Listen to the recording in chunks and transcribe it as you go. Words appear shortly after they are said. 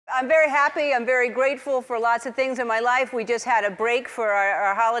I'm very happy. I'm very grateful for lots of things in my life. We just had a break for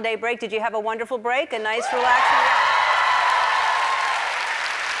our holiday break. Did you have a wonderful break? A nice, relaxing...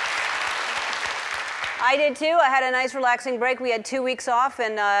 I did too. I had a nice, relaxing break. We had 2 weeks off,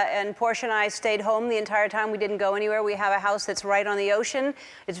 and Portia and I stayed home the entire time. We didn't go anywhere. We have a house that's right on the ocean.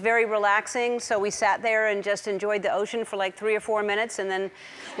 It's very relaxing, so we sat there and just enjoyed the ocean for like 3 or 4 minutes, and then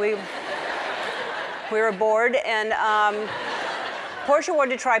we were bored, and Portia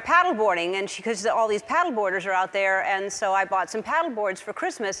wanted to try paddleboarding, and because all these paddleboarders are out there, and so I bought some paddleboards for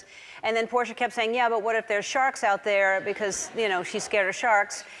Christmas. And then Portia kept saying, yeah, but what if there's sharks out there? Because, you know, she's scared of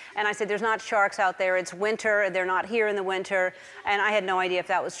sharks. And I said, there's not sharks out there. It's winter. They're not here in the winter. And I had no idea if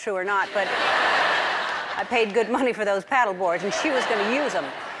that was true or not, but I paid good money for those paddleboards, and she was going to use them.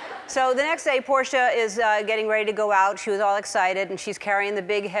 So the next day, Portia is getting ready to go out. She was all excited, and she's carrying the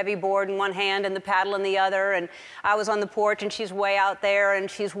big, heavy board in one hand and the paddle in the other. And I was on the porch, and she's way out there, and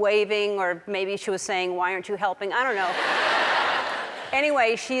she's waving, or maybe she was saying, why aren't you helping? I don't know.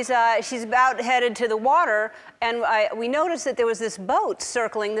 Anyway, she's about headed to the water, and we noticed that there was this boat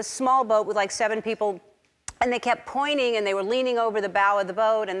circling, this small boat with like 7 people. And they kept pointing, and they were leaning over the bow of the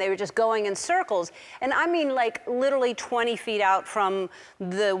boat, and they were just going in circles. And I mean, like, literally 20 feet out from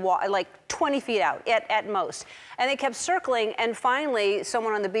the water, like 20 feet out at most. And they kept circling, and finally,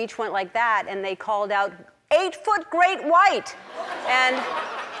 someone on the beach went like that, and they called out, 8-foot great white! And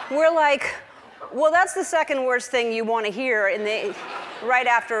we're like, well, that's the second worst thing you want to hear right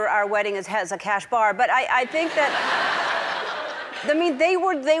after our wedding has a cash bar. But I think that... I mean, they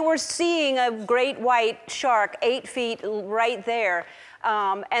were seeing a great white shark 8 feet right there.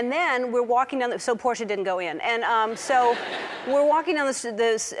 And then we're walking down, so Portia didn't go in. And so we're walking down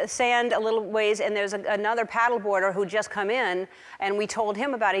the sand a little ways, and there's another paddleboarder who just come in, and we told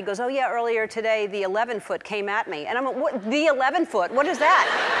him about it. He goes, oh yeah, earlier today, the 11-foot came at me. And I'm like, what, the 11-foot? What is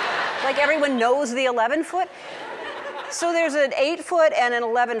that? Like everyone knows the 11-foot? So there's an 8-foot and an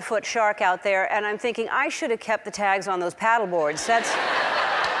 11-foot shark out there, and I'm thinking, I should have kept the tags on those paddleboards.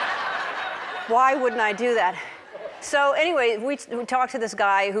 Why wouldn't I do that? So anyway, we talked to this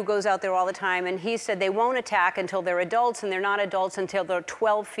guy who goes out there all the time, and he said they won't attack until they're adults, and they're not adults until they're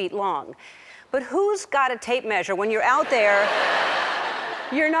 12 feet long. But who's got a tape measure when you're out there?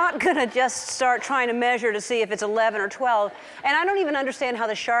 You're not gonna just start trying to measure to see if it's 11 or 12. And I don't even understand how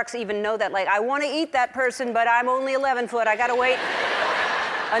the sharks even know that. Like, I want to eat that person, but I'm only 11 foot. I gotta wait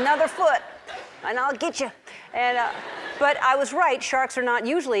another foot, and I'll get you. And, but I was right. Sharks are not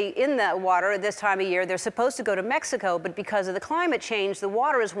usually in the water at this time of year. They're supposed to go to Mexico, but because of the climate change, the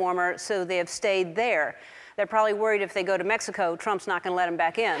water is warmer, so they have stayed there. They're probably worried if they go to Mexico, Trump's not gonna let them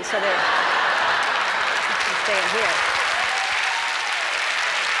back in. So they're staying here.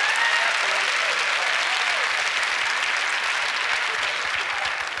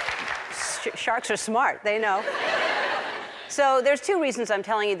 Sharks are smart, they know. So there's 2 reasons I'm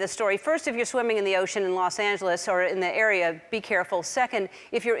telling you this story. First, if you're swimming in the ocean in Los Angeles or in the area, be careful. Second,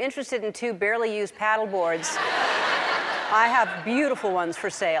 if you're interested in 2 barely used paddleboards, I have beautiful ones for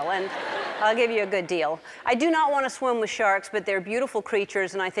sale, and I'll give you a good deal. I do not want to swim with sharks, but they're beautiful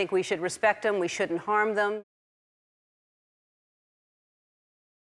creatures, and I think we should respect them. We shouldn't harm them.